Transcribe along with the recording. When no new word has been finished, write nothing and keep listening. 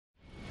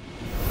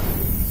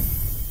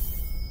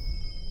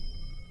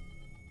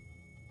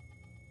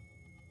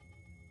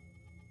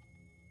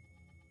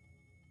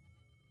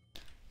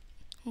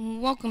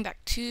Welcome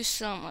back to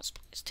some Let's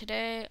Plays.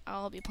 Today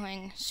I'll be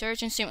playing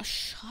Surgeon Simulator.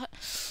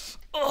 Shut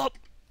up!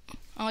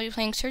 I'll be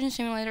playing Surgeon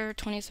Simulator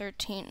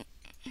 2013.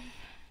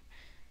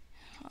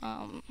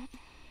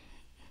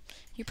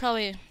 You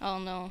probably all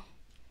know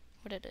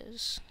what it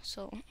is,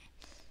 so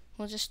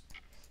we'll just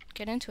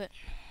get into it.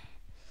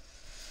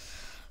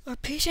 Our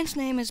patient's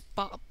name is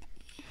Bob,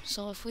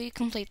 so if we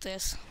complete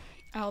this,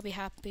 I'll be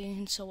happy,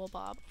 and so will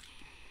Bob.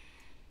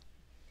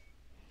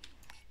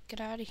 Get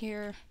out of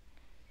here.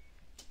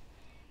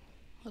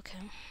 Okay.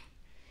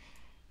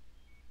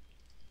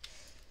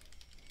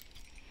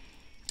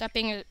 That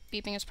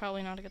beeping is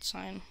probably not a good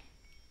sign.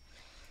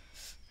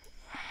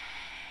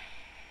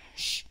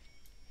 Shh.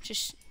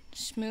 Just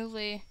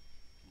smoothly.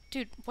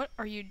 Dude, what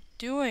are you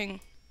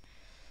doing?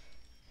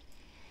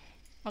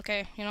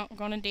 Okay, you know, I'm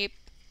going in deep.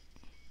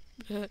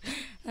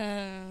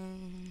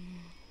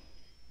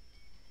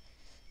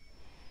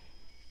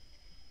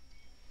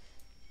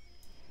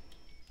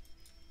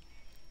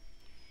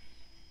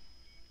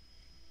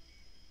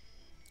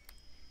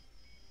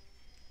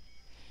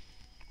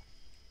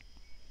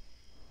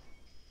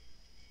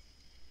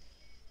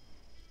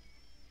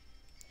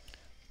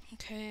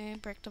 Okay,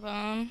 break the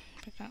bone.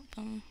 Break that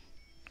bone.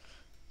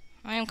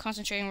 I am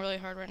concentrating really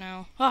hard right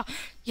now. Ah,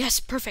 yes,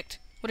 perfect.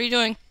 What are you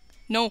doing?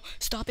 No,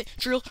 stop it.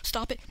 Drill,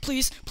 stop it.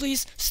 Please,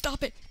 please,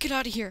 stop it. Get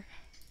out of here.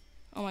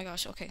 Oh my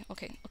gosh, okay.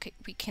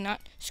 We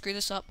cannot screw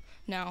this up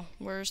now.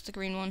 Where's the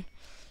green one?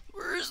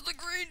 Where's the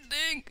green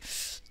thing?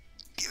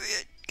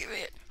 Give me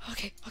it.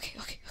 Okay.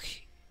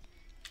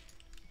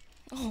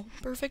 Oh,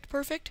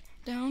 perfect.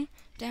 Down,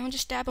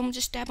 just stab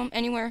him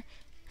anywhere.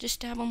 Just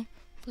stab him,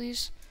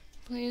 please.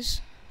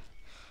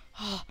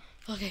 Oh,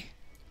 okay.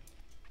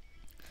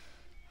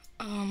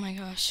 Oh my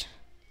gosh.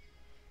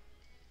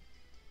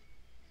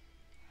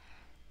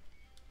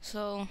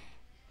 So,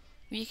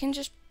 we can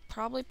just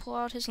probably pull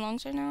out his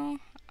lungs right now?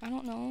 I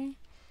don't know.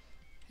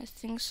 I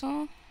think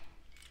so.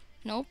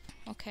 Nope.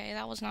 Okay,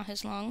 that was not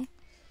his lung.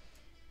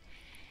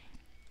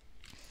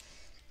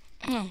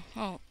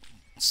 Oh,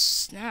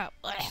 snap.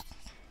 Ugh.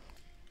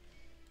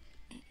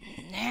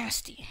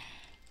 Nasty.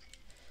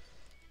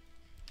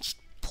 Just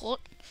pull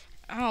it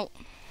out.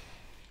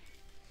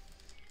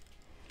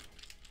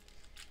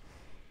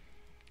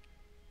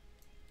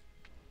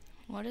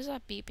 What is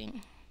that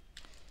beeping?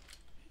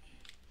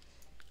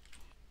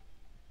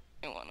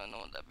 I wanna know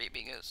what that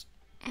beeping is.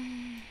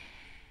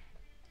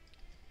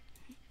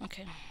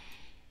 Okay.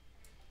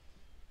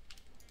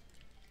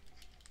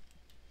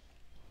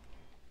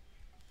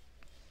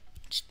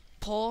 Just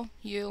pull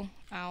you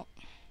out.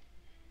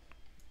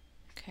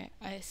 Okay,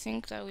 I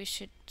think that we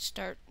should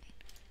start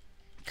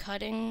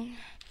cutting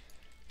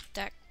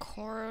that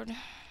cord.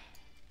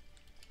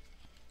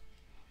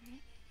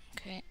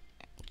 Okay.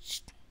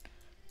 Just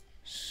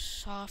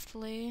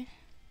softly.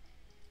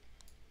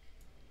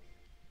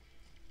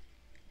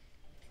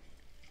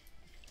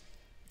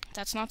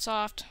 That's not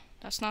soft.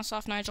 That's not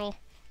soft, Nigel.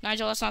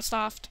 Nigel, that's not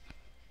soft.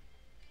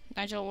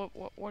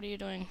 Nigel, what are you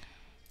doing?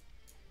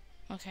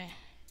 Okay.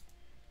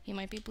 He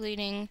might be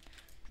bleeding,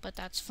 but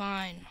that's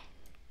fine.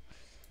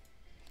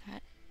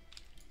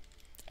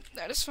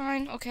 That is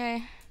fine,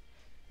 okay.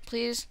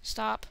 Please,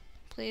 stop.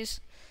 Please.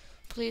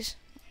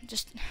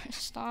 Just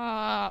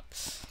stop.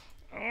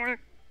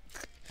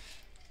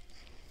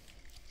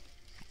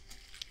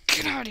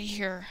 Get out of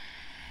here.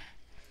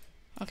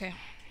 Okay.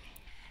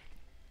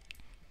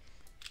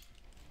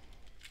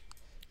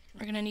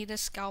 We're gonna need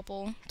this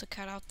scalpel to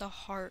cut out the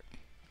heart.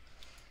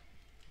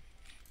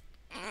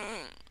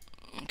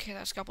 Okay,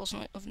 that scalpel's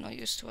of no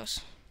use to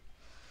us.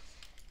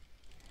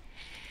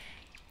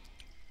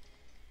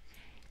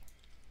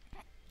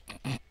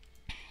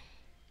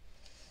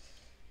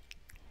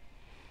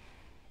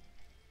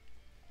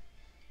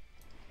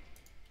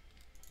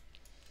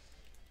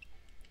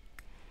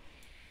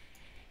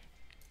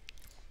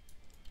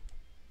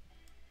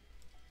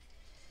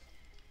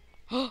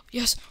 Oh,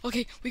 yes!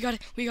 Okay, we got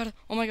it!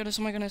 Oh my goodness!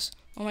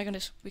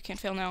 We can't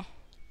fail now.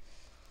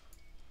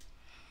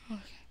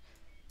 Okay.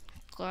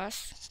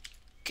 Glass,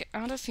 get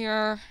out of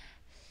here.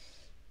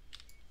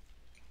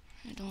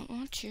 I don't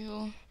want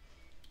you.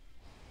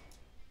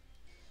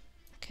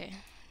 Okay.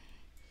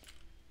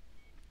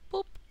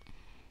 Boop.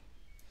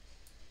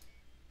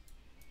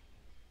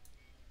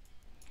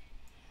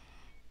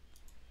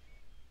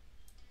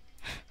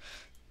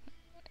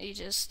 He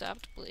just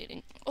stopped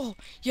bleeding. Oh,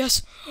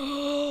 yes!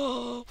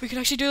 Oh, we can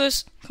actually do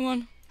this!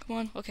 Come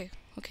on. Okay.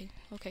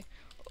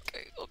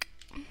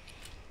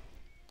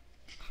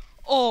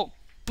 Oh,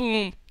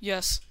 boom!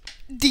 Yes.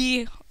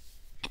 D.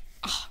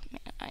 Oh,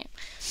 man,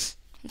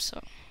 I'm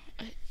so...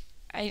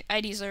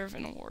 I deserve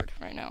an award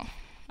right now.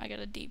 I got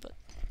a D, but...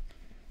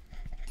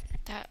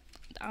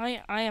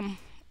 I am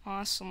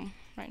awesome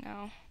right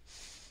now.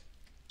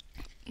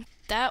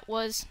 That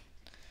was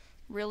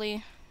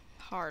really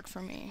hard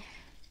for me.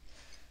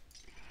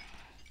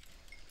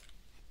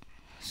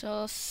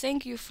 So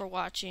thank you for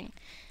watching,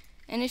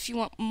 and if you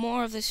want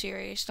more of the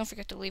series, don't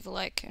forget to leave a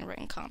like and write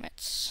in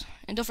comments,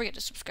 and don't forget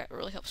to subscribe, it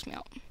really helps me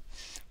out.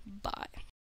 Bye.